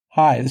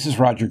Hi, this is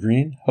Roger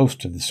Green,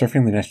 host of the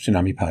Surfing the NASH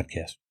Tsunami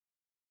podcast.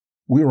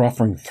 We are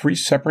offering 3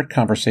 separate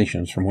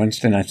conversations from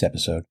Wednesday night's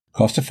episode,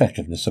 Cost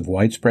Effectiveness of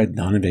Widespread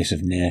Non-Invasive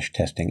NASH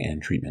Testing and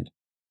Treatment.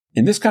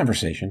 In this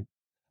conversation,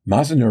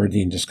 Mazen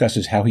Noureddin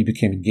discusses how he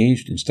became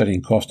engaged in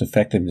studying cost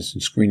effectiveness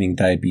in screening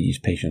diabetes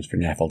patients for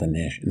NAFLD and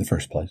NASH in the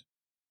first place,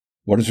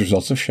 what his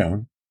results have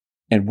shown,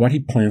 and what he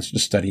plans to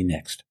study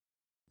next.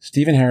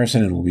 Stephen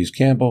Harrison and Louise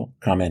Campbell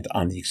comment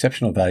on the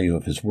exceptional value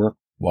of his work,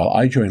 while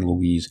I join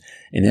Louise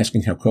in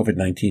asking how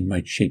COVID-19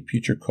 might shape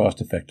future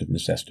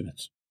cost-effectiveness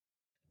estimates.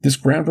 This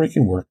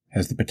groundbreaking work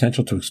has the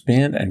potential to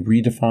expand and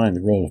redefine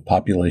the role of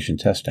population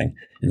testing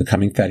in the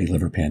coming fatty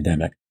liver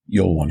pandemic.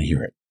 You'll want to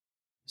hear it.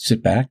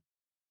 Sit back,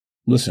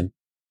 listen,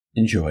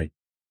 enjoy,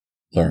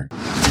 learn.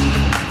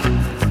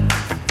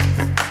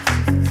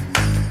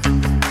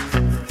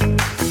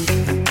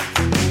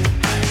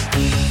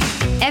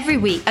 Every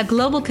week, a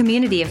global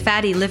community of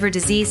fatty liver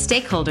disease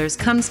stakeholders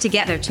comes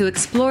together to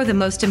explore the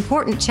most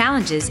important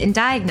challenges in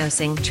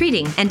diagnosing,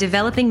 treating, and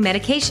developing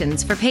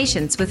medications for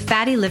patients with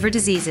fatty liver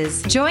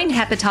diseases. Join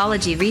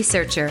hepatology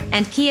researcher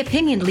and key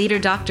opinion leader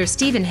Dr.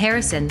 Stephen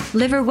Harrison,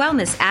 liver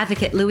wellness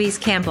advocate Louise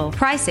Campbell,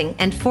 pricing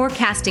and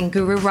forecasting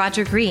guru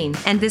Roger Green,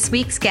 and this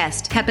week's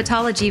guest,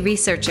 hepatology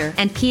researcher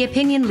and key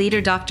opinion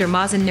leader Dr.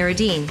 Mazen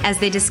Noureddin, as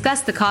they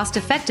discuss the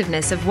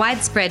cost-effectiveness of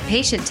widespread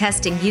patient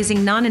testing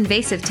using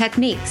non-invasive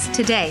techniques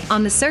today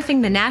on the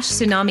Surfing the NASH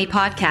Tsunami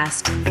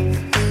podcast.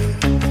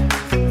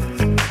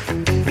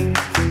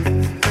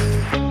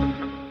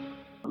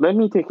 Let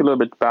me take a little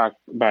bit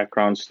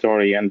background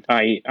story, and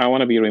I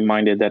want to be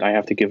reminded that I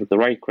have to give the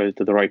right credit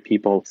to the right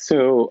people.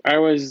 So I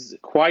was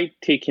quite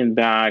taken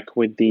back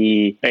with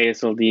the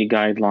AASLD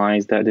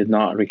guidelines that did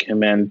not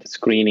recommend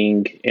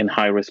screening in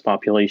high-risk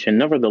population.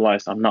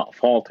 Nevertheless, I'm not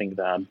faulting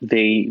them.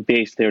 They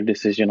based their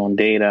decision on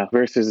data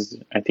versus,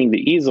 I think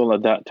the EASL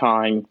at that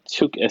time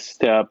took a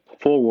step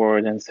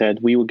forward and said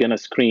we were going to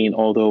screen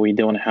although we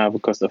don't have a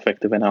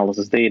cost-effective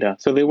analysis data.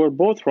 So they were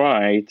both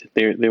right.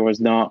 There was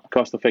not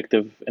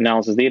cost-effective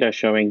analysis data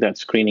showing that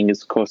screening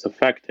is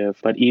cost-effective,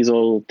 but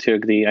EASL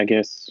took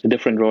a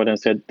different road and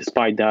said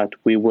despite that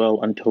we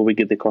will until we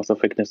get the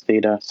cost-effectiveness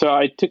data. So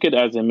I took it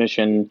as a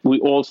mission. We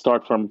all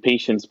start from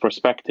patient's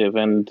perspective,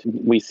 and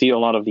we see a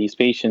lot of these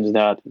patients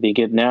that they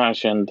get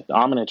NASH, and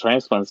I'm in a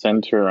transplant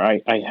center.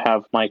 I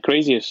have my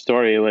craziest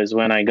story was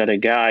when I got a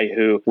guy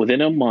who within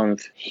a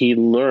month he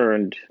learned,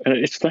 and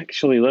it's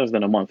actually less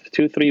than a month,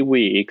 2-3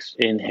 weeks,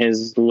 in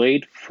his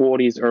late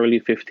 40s,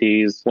 early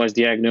 50s, was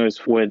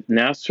diagnosed with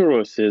NASH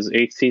cirrhosis,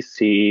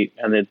 HCC,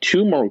 and a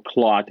tumor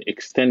clot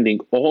extending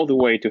all the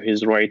way to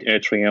his right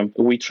atrium.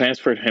 We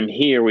transferred him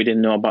here. We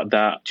didn't know about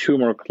that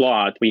tumor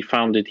clot. We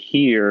found it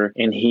here,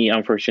 and he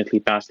unfortunately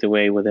passed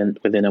away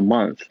within a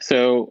month.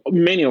 So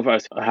many of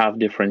us have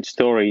different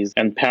stories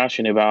and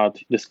passion about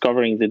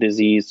discovering the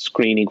disease,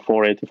 screening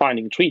for it,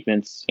 finding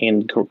treatments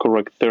and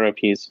correct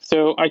therapies.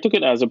 So I took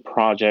it as a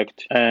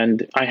project,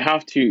 and I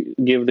have to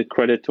give the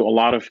credit to a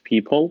lot of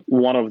people.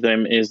 One of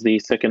them is the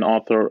second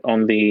author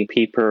on the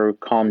paper,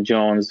 Colm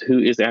Jones, who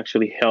is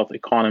actually a health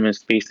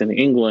economist based in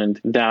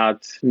England,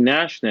 that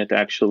NASHNet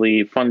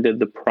actually funded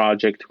the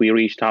project. We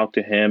reached out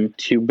to him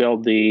to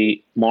build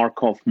the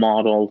Markov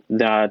model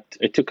that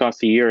it took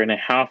us a year and a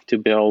half to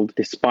build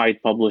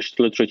despite published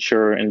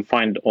literature and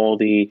find all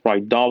the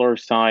right dollar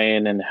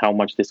sign and how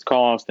much this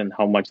cost and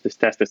how much this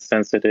test is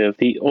sensitive.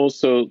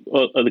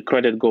 The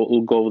credit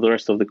will go with the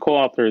rest of the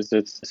co-authors,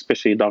 it's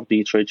especially Doc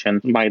Dietrich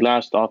and my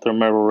last author,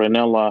 Mervo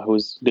Ranella,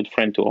 who's a good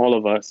friend to all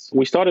of us.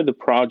 We started the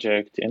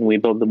project and we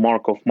built the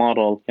Markov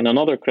model. And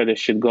another credit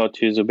should go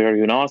to Zubair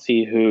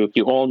Younasi, who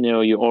you all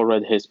know, you all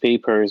read his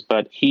papers,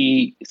 but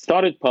he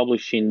started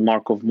publishing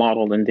Markov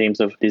model in terms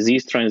of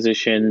disease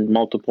transition,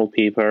 multiple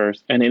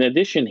papers. And in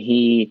addition,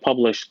 he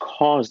published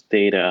cost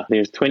data.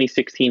 There's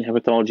 2016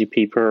 hepatology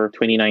paper,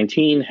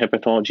 2019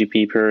 hepatology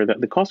paper,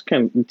 that the cost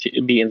can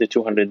be in the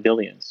 200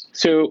 billions.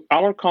 So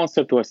our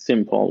concept was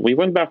simple. We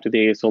went back to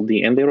the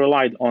AASLD and they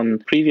relied on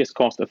previous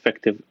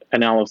cost-effective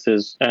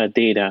analysis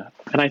data.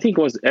 And I think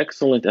it was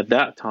excellent at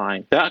that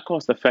time. That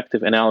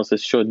cost-effective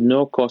analysis showed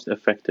no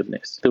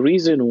cost-effectiveness. The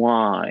reason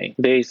why,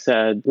 they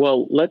said,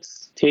 well,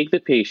 let's take the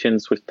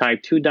patients with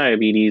type 2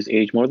 diabetes,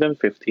 age more than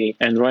 50,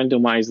 and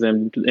randomize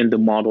them in the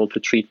model to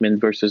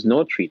treatment versus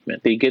no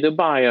treatment. They get a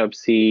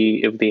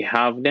biopsy. If they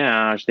have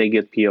NASH, they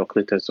get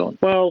pioglitazone.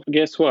 Well,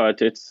 guess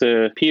what? It's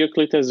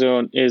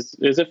pioglitazone is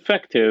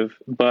effective,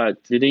 but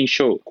it didn't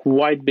show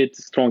quite a bit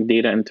strong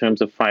data in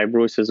terms of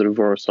fibrosis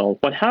reversal.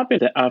 What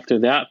happened after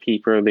that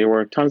paper, there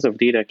were tons of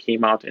data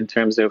came out in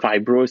terms of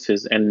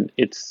fibrosis and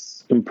its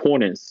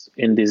importance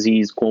in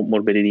disease,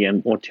 comorbidity,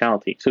 and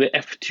mortality. So the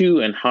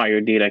F2 and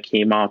higher data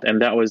came out, and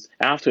that was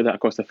after that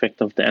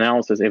cost-effective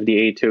analysis.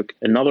 FDA took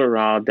another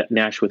route that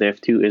NASH with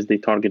F2 is the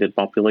targeted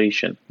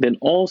population. Then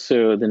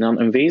also the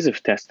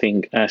non-invasive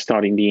testing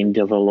starting being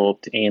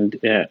developed and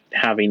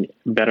having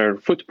better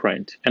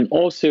footprint. And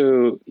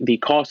also the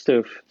cost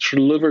of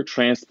liver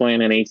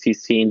transplant and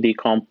HCC and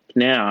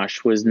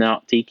NASH was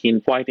not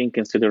taken quite in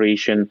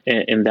consideration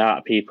in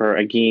that paper.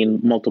 Again,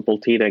 multiple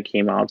data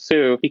came out.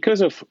 So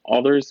because of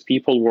others,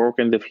 people work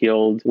in the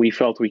field, we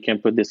felt we can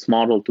put this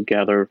model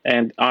together.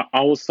 And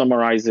I will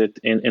summarize it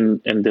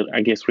in the,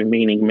 I guess,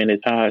 remaining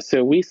minute.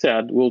 So we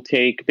said we'll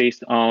take,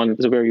 based on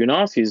Zubair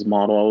Younasi's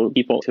model,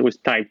 people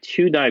with type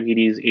 2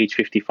 diabetes, age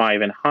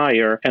 55 and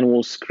higher, and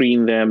we'll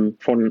screen them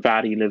for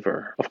fatty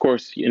liver. Of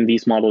course, in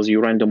these models,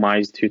 you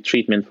randomize to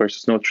treatment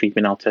versus no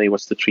treatment. I'll tell you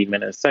what's the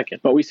treatment in a second.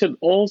 But we said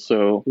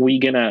also we're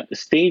going to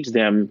stage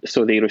them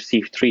so they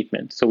receive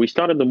treatment. So we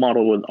started the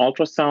model with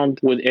ultrasound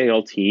with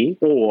ALT,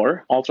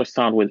 or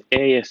ultrasound with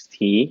AST,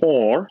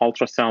 or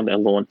ultrasound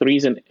alone. The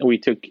reason we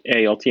took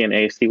ALT and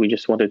AST, we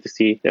just wanted to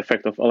see the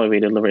effect of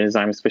elevated liver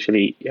enzyme,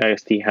 especially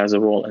AST has a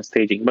role in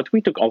staging. But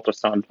we took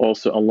ultrasound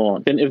also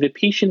alone. Then if the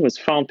patient was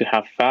found to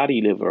have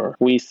fatty liver,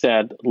 we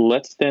said,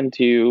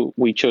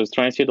 we chose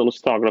transient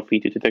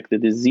elastography to detect the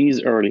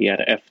disease early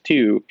at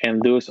F2,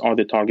 and those are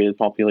the targeted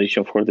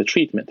population for the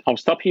treatment. I'll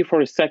stop here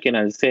for a second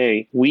and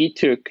say we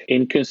took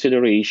in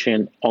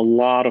consideration a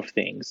lot of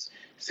things: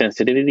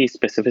 sensitivity,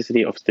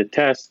 specificity of the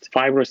test,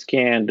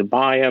 FibroScan, the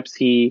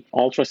biopsy,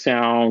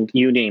 ultrasound,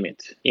 you name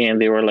it.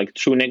 And they were like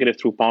true negative,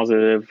 true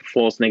positive,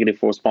 false negative,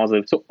 false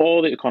positive. So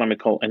all the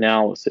economical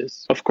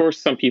analysis. Of course,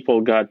 some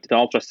people got the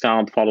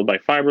ultrasound followed by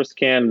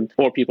FibroScan,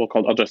 or people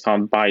called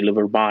ultrasound by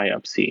liver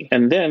biopsy.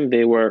 And then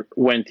they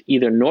went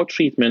either no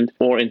treatment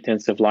or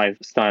intensive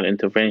lifestyle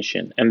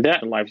intervention. And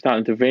that lifestyle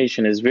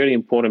intervention is very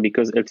important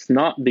because it's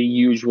not the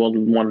usual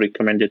one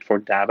recommended for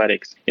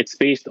diabetics. It's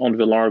based on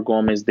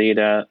Villar-Gomez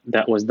data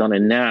that was done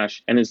in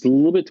NASH, and it's a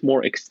little bit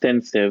more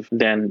extensive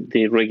than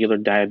the regular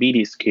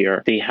diabetes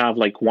care. They have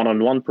like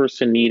one-on-one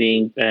person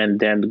meeting and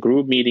then the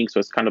group meeting, so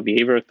it's kind of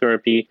behavioral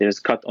therapy.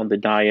 There's cut on the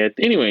diet.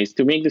 Anyways,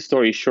 to make the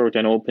story short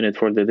and open it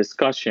for the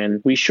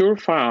discussion, we sure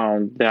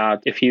found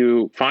that if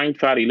you find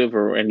fatty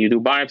liver and you do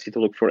biopsy to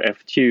look for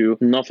F2,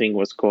 nothing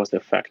was cost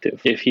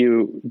effective. If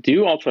you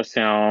do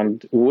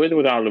ultrasound with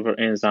without liver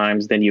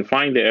enzymes, then you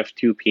find the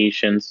F2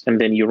 patients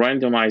and then you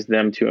randomize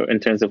them to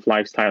intensive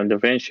lifestyle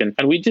intervention.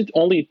 And we did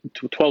only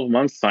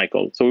 12-month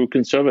cycle. So we were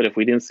conservative.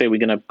 We didn't say we're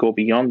going to go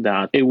beyond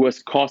that. It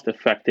was cost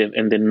effective,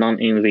 and the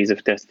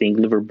non-invasive testing,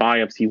 liver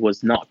biopsy,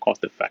 was not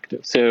cost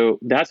effective. So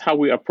that's how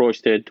we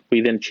approached it. We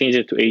then changed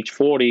it to age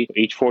 40.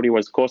 Age 40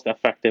 was cost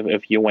effective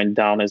if you went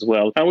down as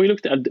well. And we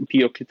looked at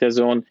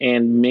pioglitazone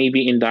and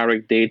maybe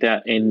indirect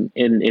data in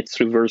its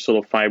reversal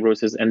of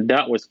fibrosis, and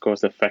that was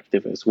cost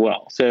effective as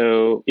well.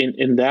 So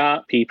in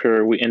that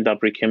paper, we end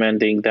up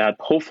recommending that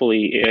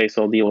hopefully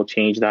AASLD will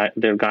change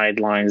their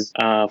guidelines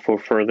for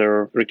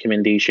further recommendation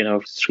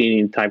of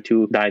screening type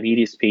 2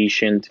 diabetes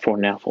patient for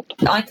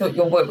NAFLD. I thought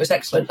your work was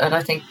excellent, and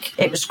I think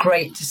it was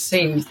great to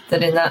see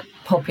that in that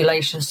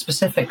population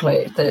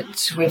specifically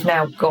that we've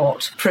now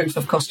got proof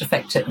of cost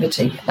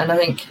effectivity. And I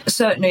think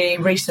certainly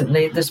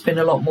recently there's been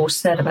a lot more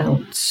said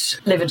about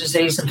liver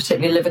disease and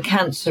particularly liver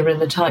cancer in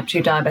the type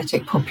 2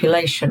 diabetic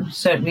population,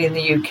 certainly in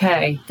the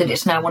UK, that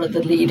it's now one of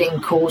the leading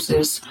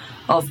causes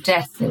of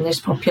death in this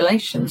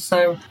population.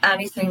 So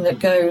anything that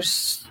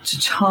goes to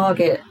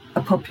target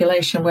a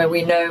population where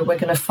we know we're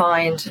going to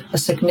find a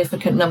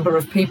significant number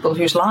of people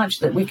whose lives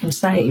that we can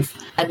save.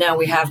 And now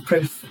we have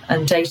proof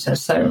and data.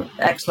 So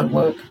excellent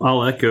work.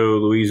 I'll echo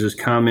Louise's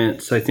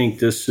comments. I think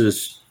this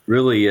is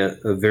really a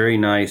very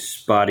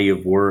nice body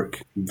of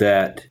work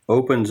that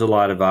opens a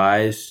lot of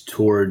eyes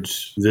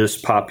towards this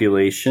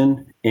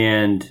population,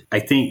 and I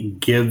think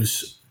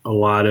gives a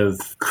lot of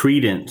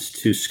credence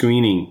to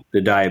screening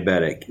the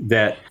diabetic.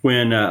 That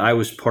when I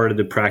was part of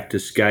the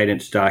practice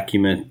guidance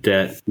document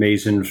that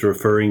Mazen was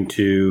referring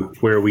to,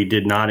 where we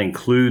did not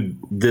include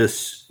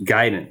this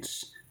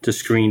guidance to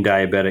screen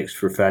diabetics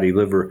for fatty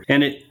liver.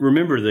 And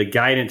remember, the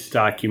guidance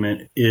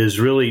document is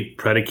really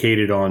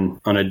predicated on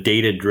a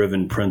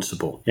data-driven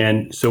principle.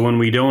 And so when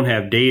we don't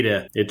have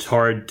data, it's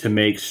hard to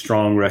make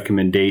strong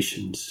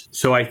recommendations.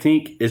 So I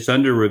think it's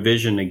under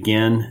revision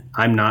again.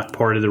 I'm not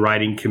part of the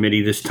writing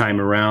committee this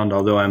time around,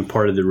 although I'm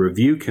part of the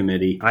review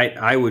committee.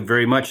 I would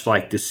very much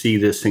like to see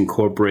this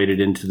incorporated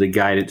into the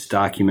guidance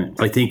document.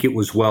 I think it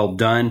was well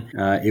done.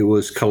 It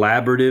was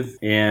collaborative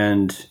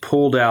and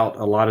pulled out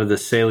a lot of the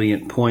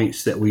salient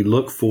points that we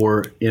look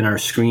for in our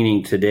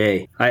screening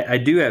today. I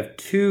do have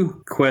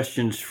two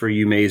questions for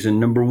you, Mazen.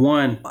 Number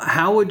one,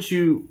 how would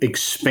you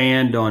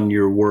expand on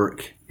your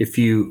work if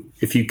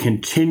you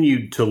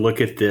continued to look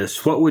at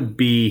this? What would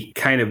be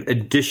kind of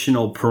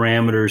additional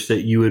parameters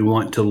that you would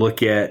want to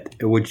look at?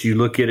 Would you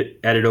look at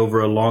it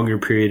over a longer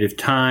period of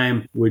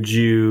time? Would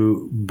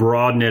you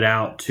broaden it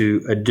out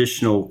to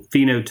additional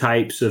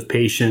phenotypes of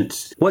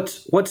patients?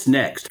 What's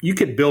next? You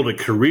could build a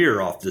career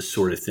off this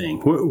sort of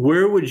thing.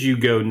 Where would you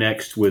go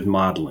next with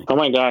modeling? Oh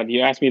my God, you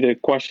asked me the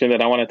question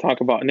that I want to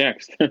talk about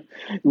next.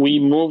 We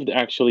moved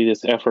actually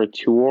this effort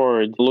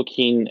toward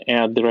looking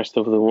at the rest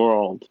of the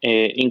world,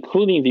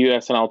 including the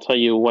US, and I'll tell tell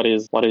you what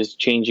is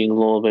changing a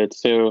little bit.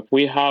 So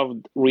we have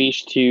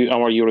reached to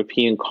our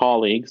European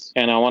colleagues,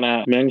 and I want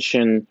to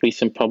mention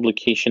recent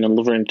publication in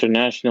Liver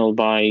International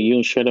by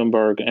Jun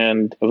Schoenberg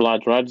and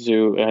Vlad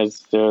Radzu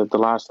as the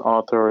last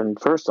author and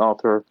first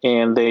author,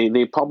 and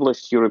they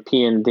published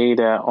European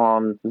data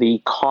on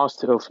the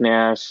cost of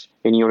NASH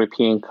in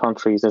European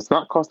countries. It's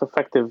not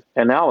cost-effective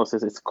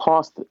analysis, it's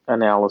cost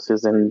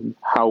analysis and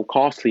how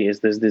costly is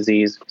this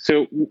disease.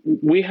 So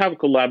we have a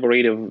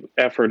collaborative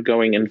effort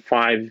going in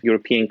 5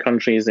 European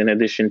countries in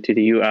addition to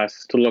the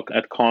US to look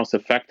at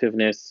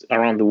cost-effectiveness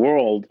around the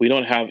world. We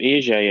don't have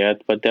Asia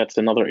yet, but that's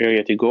another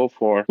area to go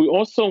for. We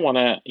also want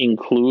to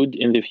include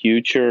in the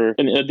future,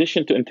 in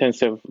addition to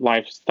intensive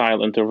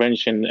lifestyle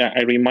intervention,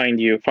 I remind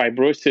you,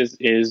 fibrosis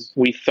is,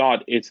 we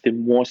thought it's the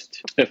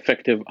most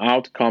effective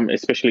outcome,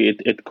 especially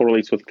it correlates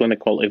with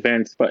clinical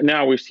events. But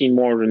now we're seeing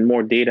more and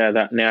more data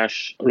that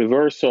NASH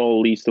reversal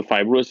leads to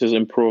fibrosis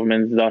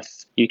improvement,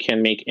 thus you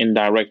can make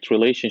indirect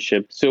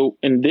relationship. So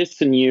in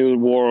this new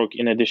work,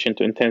 in addition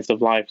to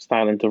intensive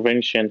lifestyle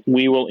intervention,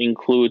 we will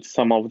include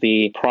some of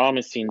the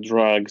promising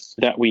drugs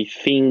that we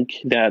think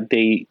that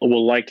they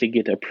will likely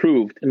get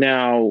approved.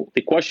 Now,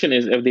 the question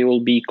is if they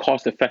will be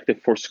cost effective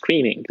for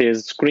screening.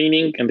 There's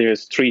screening and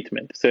there's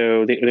treatment.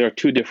 So there are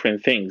 2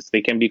 different things.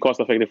 They can be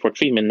cost effective for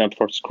treatment, not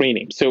for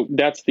screening. So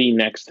that's the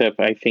next step,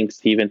 I think,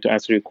 Stephen, to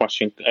answer your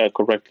question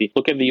correctly.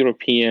 Look at the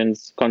European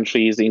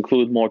countries,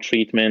 include more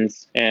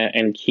treatments,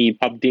 and keep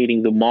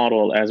updating the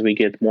model as we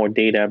get more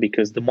data,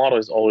 because the model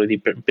is already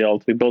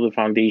built. We built a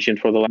foundation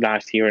for the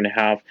last year and a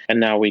half, and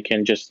now we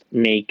can just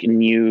make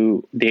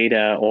new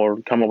data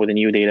or come up with a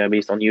new data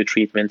based on new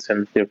treatments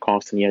and their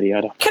costs and yada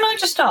yada. Can I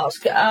just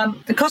ask,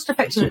 the cost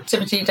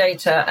effectivity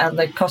data and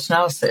the cost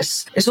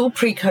analysis is all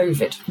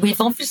pre-COVID.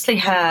 We've obviously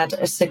had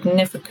a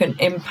significant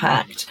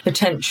impact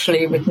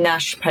potentially with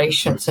NASH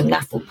patients and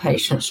NAFL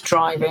patients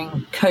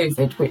driving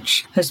COVID,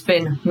 which has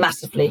been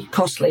massively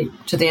costly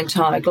to the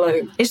entire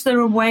globe. Is there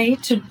a way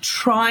to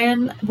try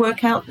and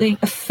work out the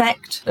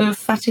effect of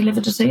fatty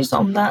liver disease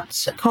on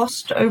that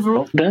cost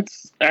overall?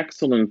 That's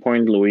excellent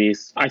point,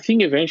 Louise. I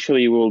think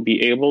eventually we'll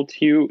be able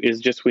to, is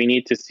just we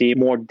need to see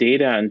more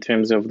data in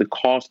terms of the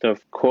cost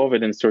of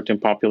COVID in certain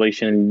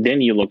population, and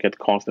then you look at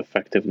cost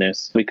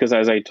effectiveness. Because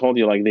as I told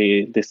you, like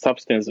the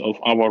substance of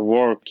our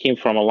work came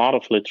from a lot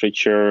of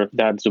literature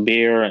that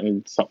Zubair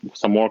and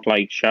some work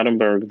like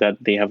Schoenberg that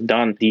they have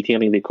done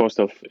detailing the cost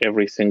of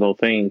every single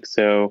thing.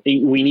 So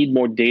we need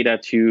more data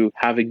to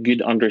have a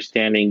good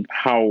understanding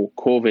how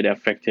COVID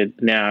affected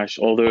NASH,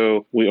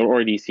 although we are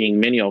already seeing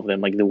many of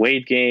them, like the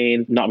weight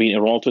gain, not being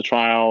enrolled to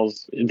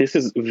trials. This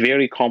is a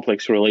very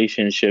complex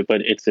relationship,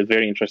 but it's a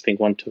very interesting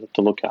one to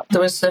look at.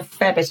 There was a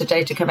fair bit of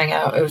data coming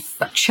out of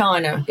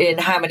China in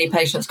how many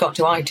patients got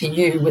to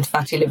ITU with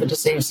fatty liver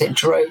disease it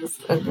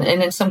drove.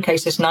 And in some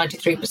cases,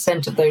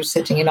 93% of those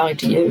sitting in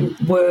ITU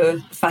were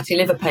fatty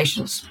liver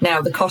patients.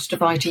 Now, the cost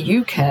of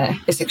ITU care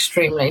is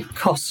extremely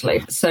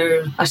costly.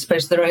 So I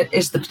suppose there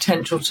is the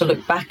potential to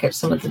look back at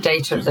some of the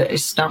data that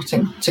is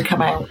starting to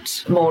come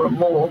out more and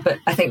more. But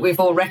I think we've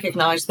all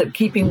recognised that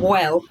keeping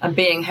well and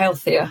being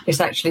healthier is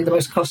actually the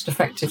most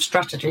cost-effective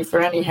strategy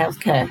for any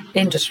healthcare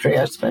industry,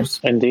 I suppose.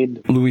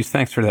 Indeed. Louise,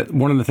 thanks for that.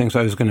 One of the things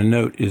I was going to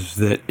note is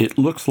that it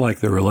looks like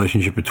the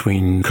relationship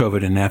between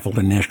COVID and NAFLD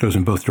and NASH goes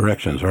in both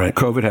directions, right?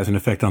 COVID has an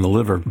effect on the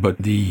liver, but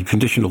the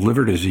condition of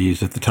liver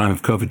disease at the time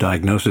of COVID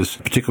diagnosis,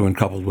 particularly when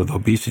coupled with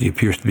obesity,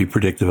 appears to be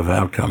predictive of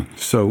outcome.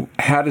 So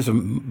how does a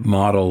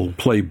model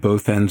play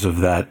both ends of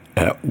that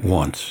at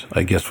once,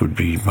 I guess would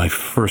be my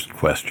first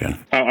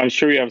question. I'm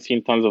sure you have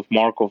seen tons of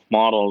Markov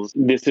models.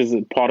 This is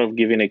part of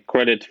giving a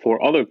credit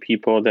for other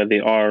people that they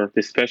are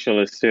the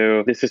specialists.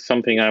 So this is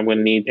something I will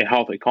need a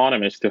health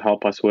economist to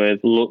help us with,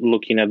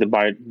 looking at the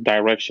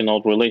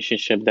bidirectional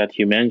relationship that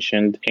you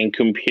mentioned and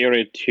compare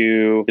it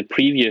to the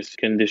previous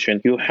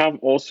condition. You have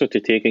also to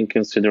take in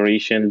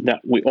consideration that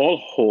we all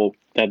hope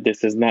that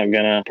this is not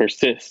going to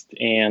persist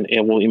and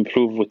it will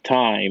improve with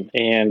time.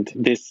 And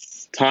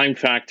this time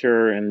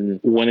factor and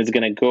when it's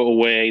going to go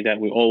away that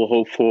we all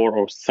hope for,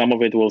 or some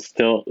of it will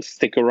still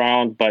stick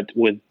around, but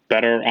with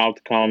better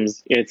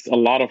outcomes, it's a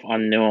lot of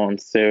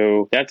unknowns.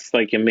 So that's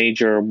like a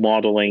major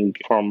modeling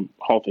from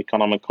health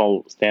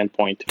economical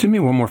standpoint. To me,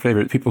 one more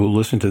favor, people who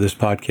listen to this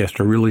podcast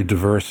are really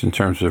diverse in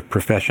terms of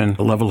profession,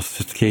 the level of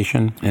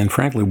sophistication, and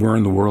frankly, where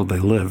in the world they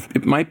live.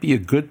 It might be a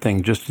good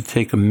thing just to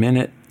take a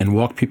minute and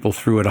walk people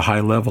through at a high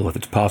level, if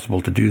it's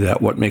possible to do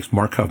that, what makes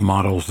Markov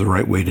models the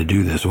right way to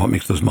do this, and what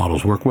makes those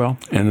models work well.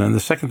 And then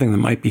the second thing that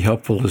might be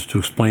helpful is to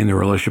explain the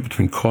relationship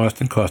between cost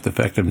and cost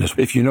effectiveness.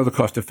 If you know the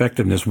cost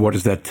effectiveness, what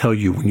does that tell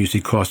you when you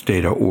see cost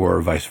data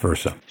or vice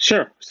versa?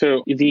 Sure.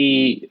 So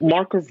the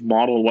Markov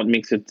model, what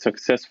makes it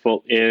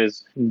successful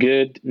is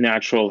good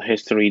natural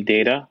history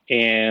data,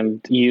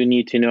 and you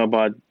need to know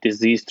about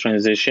disease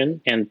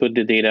transition and put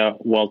the data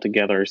well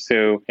together.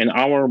 So in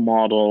our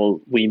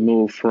model, we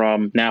move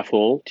from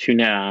NAFL to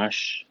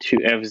NASH to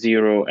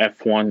F0,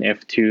 F1,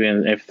 F2,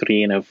 and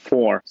F3, and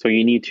F4. So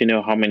you need to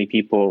know how many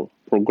people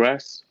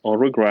progress or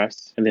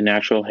regress in the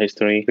natural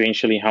history,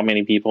 eventually how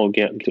many people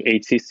get to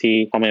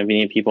HCC, how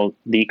many people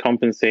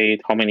decompensate,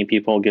 how many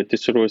people get to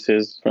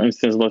cirrhosis. For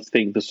instance, let's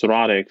take the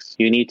cirrhotics.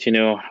 You need to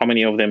know how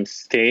many of them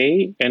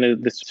stay in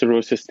the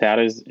cirrhosis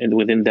status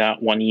within that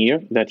 1 year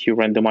that you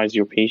randomize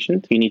your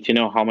patient. You need to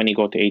know how many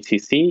go to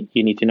HCC.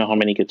 You need to know how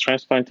many get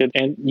transplanted.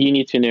 And you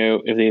need to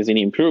know if there's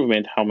any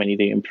improvement, how many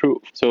they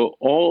improve. So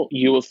all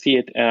you will see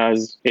it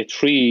as a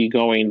tree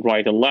going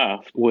right and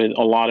left with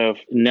a lot of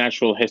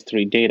natural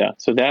history data.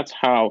 So that's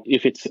how,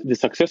 if it's the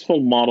successful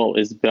model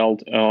is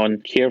built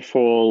on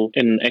careful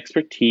and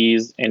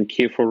expertise and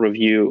careful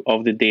review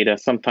of the data.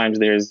 Sometimes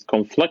there's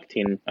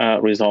conflicting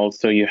results,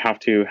 so you have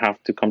to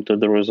come to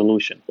the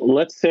resolution.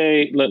 Let's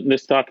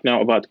talk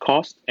now about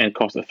cost and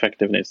cost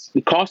effectiveness.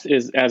 The cost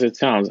is, as it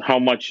sounds, how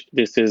much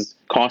this is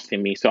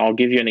costing me. So I'll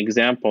give you an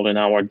example in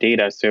our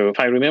data. So if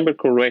I remember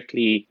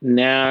correctly,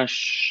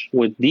 NASH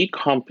with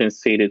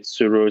decompensated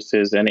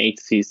cirrhosis and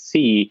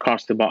HCC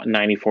cost about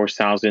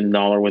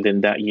 $94,000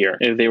 within that year.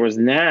 If there was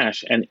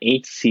NASH and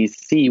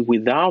HCC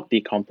without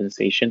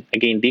decompensation,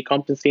 again,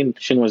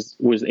 decompensation was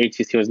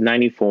HCC was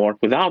 94,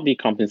 without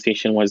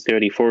decompensation was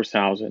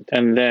 34,000.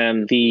 And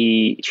then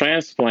the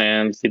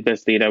transplants, the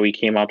best data we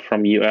came out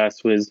from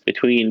US was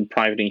between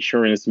private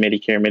insurance,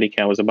 Medicare,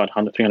 Medicaid was about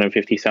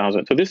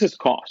 350,000. So this is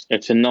cost.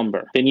 It's a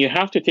number. Then you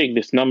have to take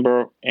this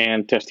number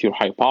and test your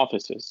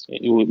hypothesis.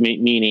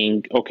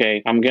 Meaning,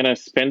 okay, I'm going to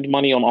spend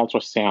money on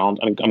ultrasound,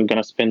 I'm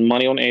going to spend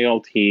money on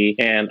ALT,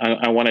 and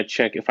I want to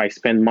check if I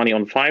spend money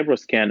on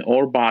FibroScan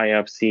or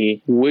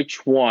biopsy,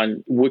 which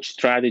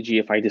strategy,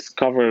 if I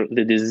discover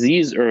the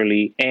disease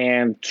early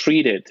and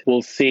treat it,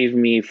 will save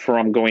me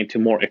from going to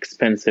more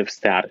expensive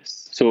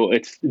status. So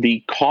it's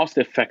the cost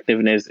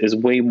effectiveness is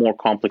way more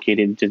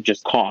complicated than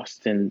just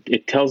cost. And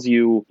it tells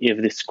you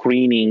if the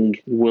screening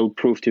will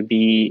prove to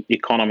be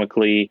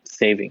economically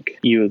saving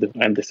you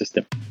and the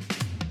system.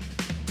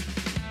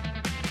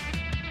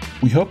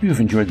 We hope you've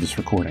enjoyed this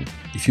recording.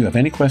 If you have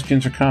any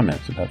questions or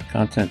comments about the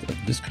content of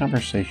this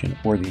conversation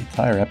or the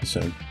entire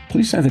episode,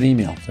 please send an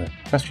email to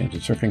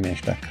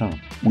questions@surfingnash.com.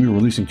 We are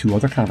releasing 2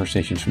 other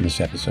conversations from this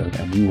episode,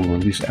 and we will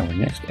release our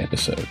next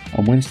episode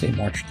on Wednesday,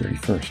 March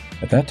 31st.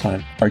 At that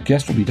time, our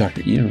guest will be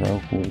Dr. Ian Rowe,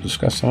 who will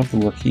discuss some of the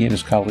work he and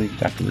his colleague,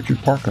 Dr. Richard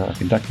Parker, are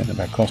conducting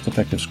about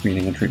cost-effective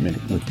screening and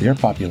treatment with their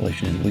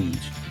population in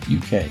Leeds,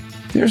 UK.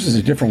 Theirs is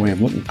a different way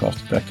of looking at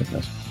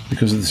cost-effectiveness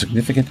because of the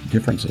significant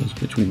differences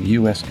between the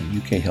US and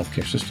UK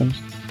healthcare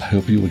systems. I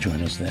hope you will join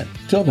us then.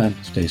 Till then,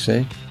 stay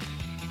safe,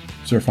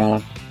 surf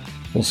on.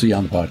 We'll see you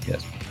on the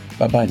podcast.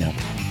 Bye-bye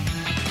now.